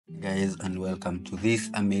guys, and welcome to this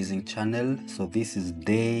amazing channel. So this is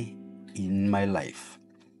day in my life.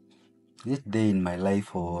 This day in my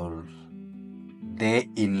life or day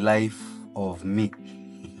in life of me.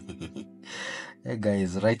 Hey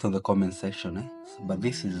guys, write on the comment section. But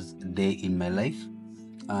this is day in my life,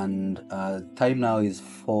 and time now is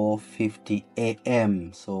 4:50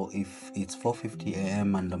 a.m. So if it's 4:50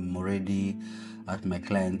 a.m. and I'm already at my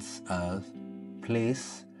client's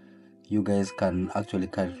place, you guys can actually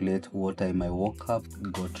calculate what time I woke up,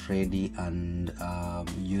 got ready, and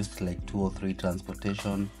used like 2 or 3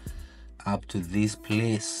 transportation up to this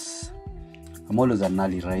place. I'm always an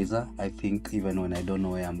early riser. I think even when I don't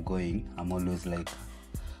know where I'm going, I'm always like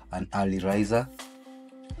an early riser.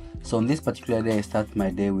 So on this particular day, I start my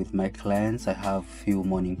day with my clients. I have few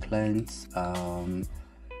morning clients.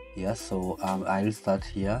 So I'll start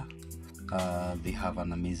here. They have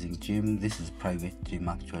an amazing gym. This is private gym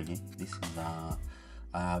actually. This is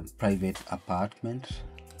a private apartment.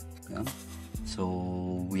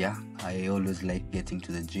 So I always like getting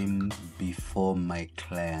to the gym before my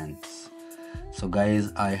clients. So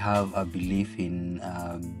guys, I have a belief in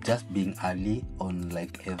just being early on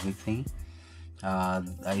like everything.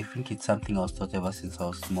 I think it's something I was taught ever since I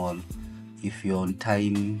was small. If you're on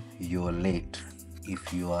time, you're late.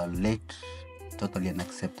 If you are late, totally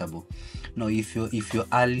unacceptable. No, if you're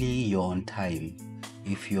early, you're on time.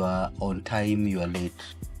 If you are on time, you are late.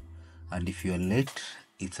 And if you're late,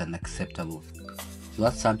 it's unacceptable. So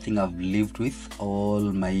that's something I've lived with all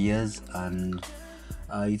my years, and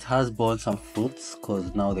it has borne some fruits,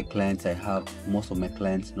 because now the clients I have, most of my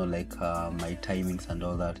clients know like my timings and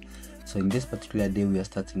all that. So in this particular day, we are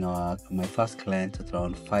starting my first client at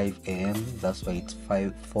around 5 a.m. That's why it's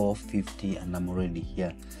 4:50 and I'm already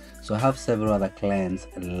here. So I have several other clients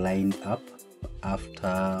lined up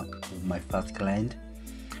after my first client,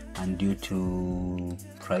 and due to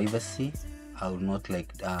privacy, I will not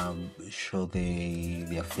like show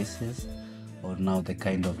their faces or now the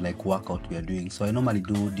kind of like workout we are doing. So I normally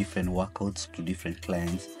do different workouts to different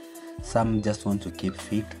clients. Some just want to keep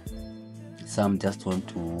fit, some just want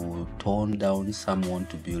to tone down, some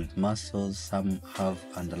want to build muscles, some have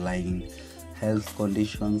underlying health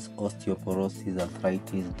conditions, osteoporosis,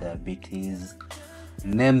 arthritis, diabetes,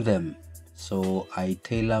 name them. So I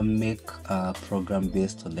tailor make a program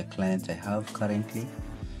based on the clients I have currently,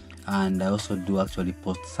 and I also do actually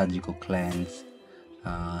post-surgical clients.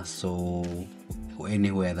 So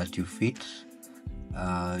anywhere that you fit,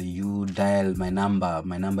 you dial my number.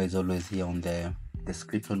 My number is always here on the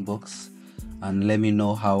description box, and let me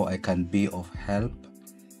know how I can be of help.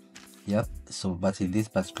 So but in this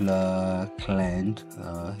particular client,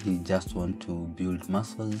 he just want to build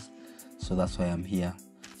muscles, so that's why I'm here.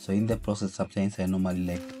 So in the process, sometimes I normally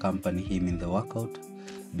like to accompany him in the workout,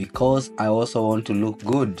 because I also want to look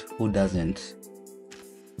good. Who doesn't?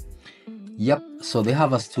 So they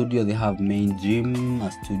have a studio, they have main gym,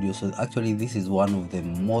 a studio. So actually this is one of the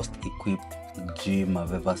most equipped gym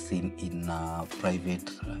I've ever seen in a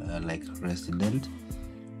private like resident.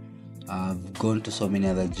 I've gone to so many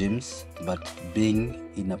other gyms, but being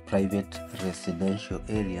in a private residential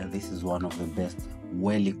area, this is one of the best.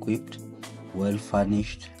 Well equipped, well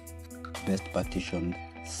furnished, best partitioned.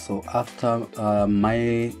 So after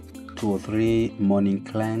my 2 or 3 morning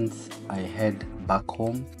clients, I head back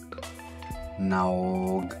home.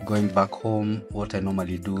 Now going back home, what I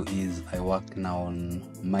normally do is I work now on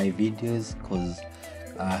my videos, because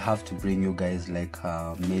I have to bring you guys like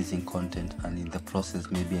amazing content, and in the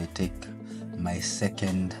process maybe I take my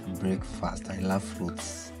second breakfast. I love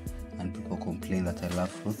fruits, and people complain that I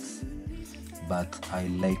love fruits, but I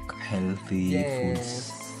like healthy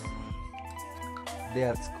foods. Day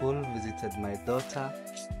at school, visited my daughter,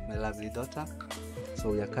 my lovely daughter.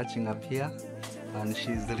 So we are catching up here, and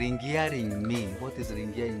she's ringiering me. What is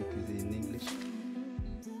ringiering in English?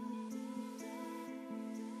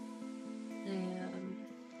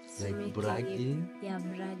 Like bragging.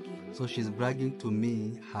 Bragging. So she's bragging to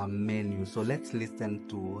me her menu. So let's listen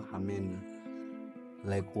to her menu.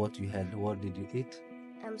 Like what you had. What did you eat?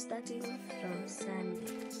 I'm starting from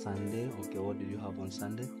Sunday. Sunday. Okay, what did you have on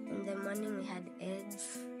Sunday? In the morning we had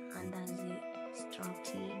eggs, mandazi, strong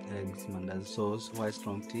tea. Eggs, mandazi. So why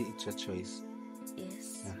strong tea? It's your choice.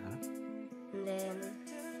 Yes. And then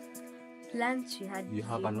lunch we had. You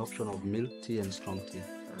have an option of milk tea and strong tea.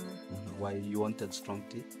 Why you wanted strong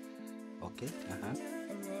tea? Okay.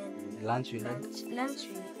 And then lunch we had. Lunch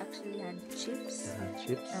we actually had chips.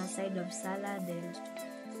 Chips. A side of salad and.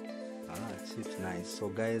 Chips, nice. So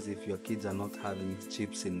guys, if your kids are not having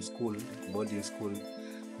chips in school, boarding school,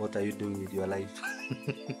 what are you doing with your life?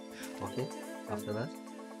 Okay. After that,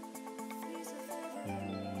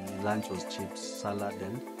 lunch was chips, salad,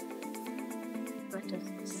 and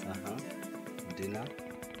Potatoes. dinner.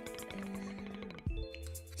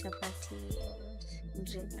 Chapati and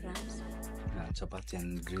green grams. Chapati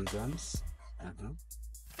and green grams.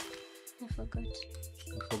 I forgot.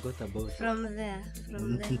 I forgot about From there, I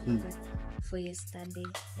forgot. For yesterday.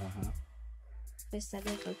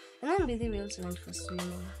 Yesterday, and then with you, we also went for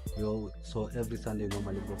swimming. So every Sunday you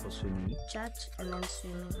normally go for swimming? Church and then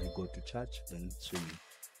swimming. You go to church, then swimming.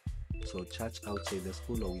 So church outside the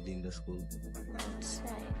school or within the school?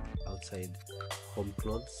 Outside. Outside. Home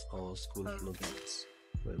clothes or school clothes?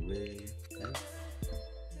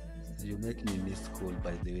 You make me miss school,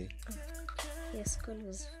 by the way. Yeah, school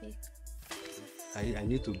was fake. I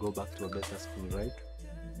need to go back to a better school, right?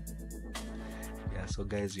 Yeah, so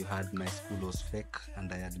guys, you heard my school was fake,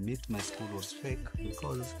 and I admit my school was fake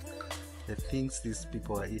because the things these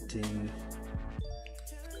people are eating.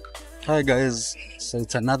 Hi guys, so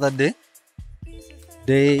it's another day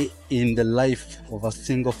in the life of a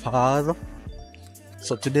single father.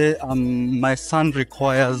 So today my son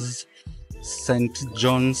requires St.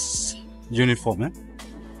 John's uniform. I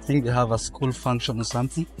think they have a school function or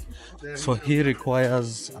something, so he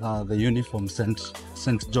requires the uniform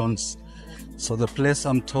St. John's. So the place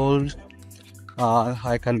I'm told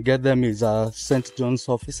I can get them is St. John's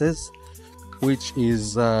offices, which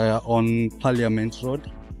is on Parliament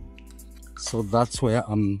Road. So that's where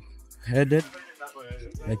I'm headed.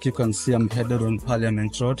 Like you can see, I'm headed on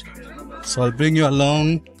Parliament Road. So I'll bring you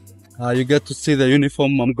along. You get to see the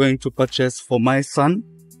uniform I'm going to purchase for my son,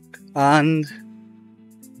 and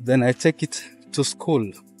then I take it to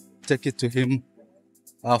school. Take it to him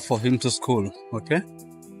for him to school. Okay.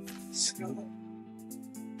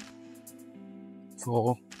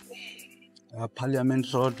 So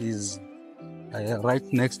Parliament Road is right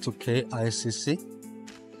next to KICC.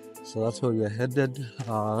 So that's where we are headed.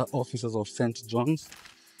 Offices of St. John's.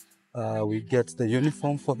 We get the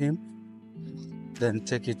uniform for him, then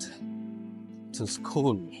take it to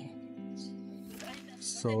school.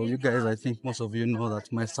 So you guys, I think most of you know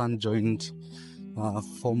that my son joined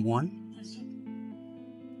Form 1.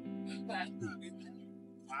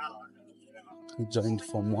 He joined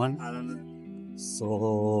Form 1.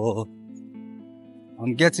 So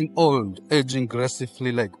I'm getting old, aging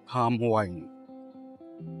gracefully like palm wine.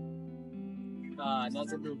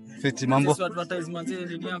 Fiti mambo.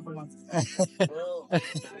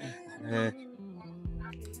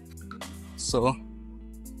 So,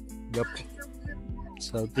 yep.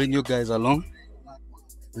 So I'll bring you guys along.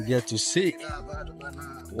 We get to see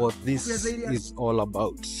what this is all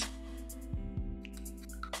about.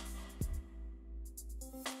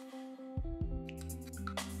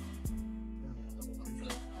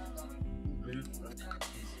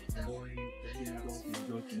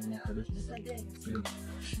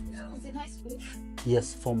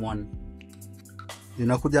 Yes, Form 1.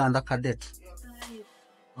 Inakuja under cadet.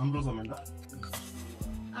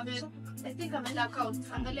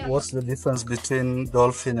 What's the difference between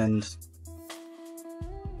dolphin and...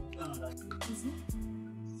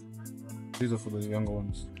 These are for the younger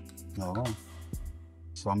ones. No.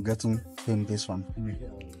 So I'm getting him this one.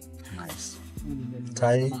 Nice.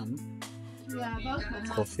 Tie,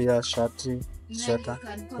 kofia, shati, sweater.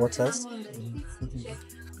 What else?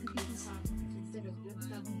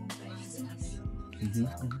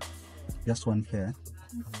 Just one pair.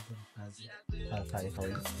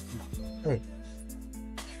 Hey.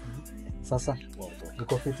 Sasa,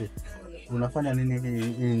 uko fiti? Unafanya nini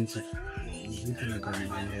hii nchi?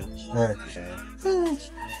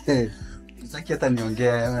 Utaki hata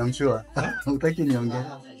niongea, I'm sure. Utaki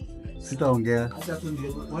niongea. Sitaongea.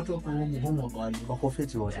 Watu wako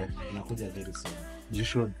fiti wote. nakuja very soon. You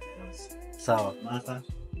should. Sawa.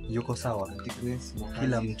 Yuko sawa.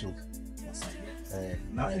 Kila mtu.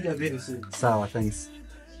 Nakuja very soon. Sawa, thanks.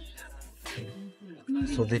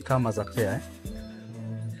 So they come as a pair,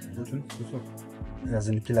 as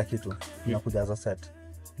in kila kitu. Unakuja as a set.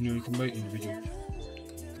 No, you can buy individual.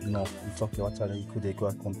 No, it's okay. Wacha ikuja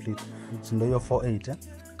ikiwa complete. So ndio hiyo 48, eh?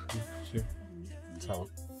 Sure. Sawa.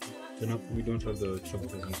 So no, we don't have the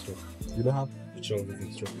chocolate in stock. You don't have? The chocolate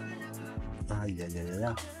in stock.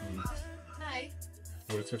 Yeah.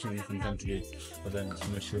 We're expecting you from time to day, but then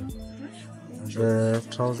I'm not sure. The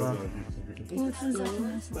trouser.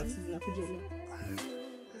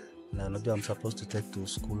 No, I'm supposed to take to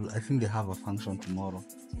school. I think they have a function tomorrow.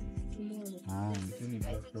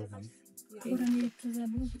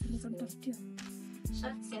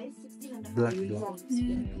 Black.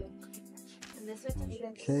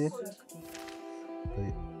 Okay.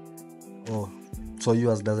 Wait. Oh, so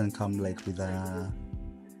yours doesn't come like with a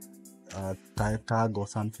tag or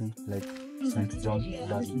something like St. John.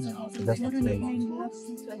 That's not playing.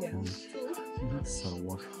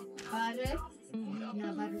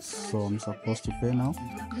 So I'm supposed to pay now?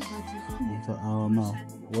 So, now,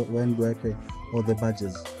 when do I pay? Oh, the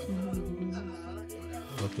badges.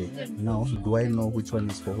 Okay, now do I know which one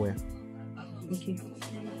is for where? Okay.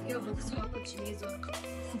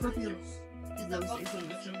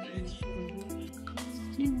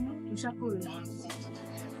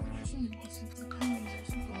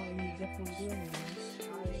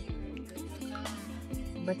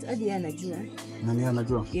 But hadi anajua. Nani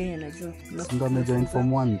anajua? Yeye anajua. Ndo amejoin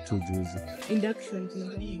form 1 tu juzi. Induction.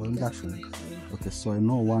 Induction. Okay, so I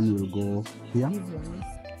know one will go here.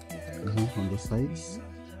 On the sides.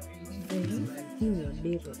 Then in your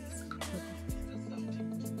data.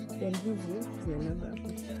 Then give you the number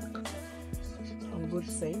on both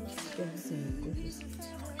sides. Then this one will go.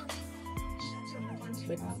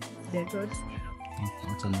 But the thought.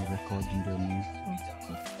 What's on the record in the news?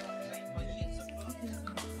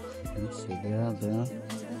 So there.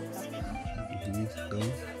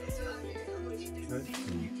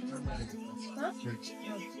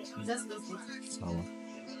 Sawa.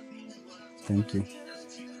 Thank you.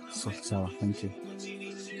 So sawa, thank you.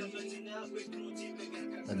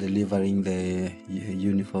 Delivering the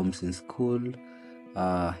uniforms in school.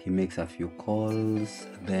 He makes a few calls.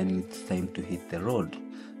 Then it's time to hit the road.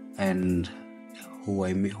 And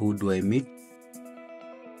who do I meet?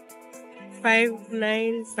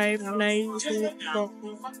 59592.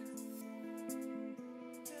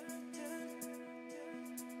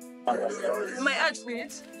 My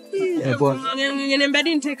address. I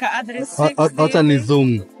didn't take her address. Hata ni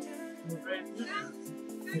Zoom.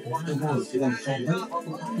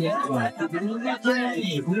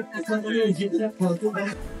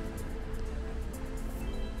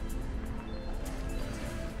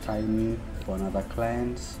 Time for another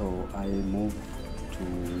client, so I move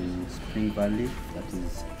to Spring Valley, that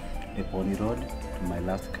is Epony Road, to my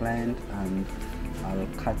last client, and I'll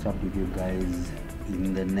catch up with you guys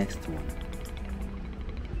in the next one.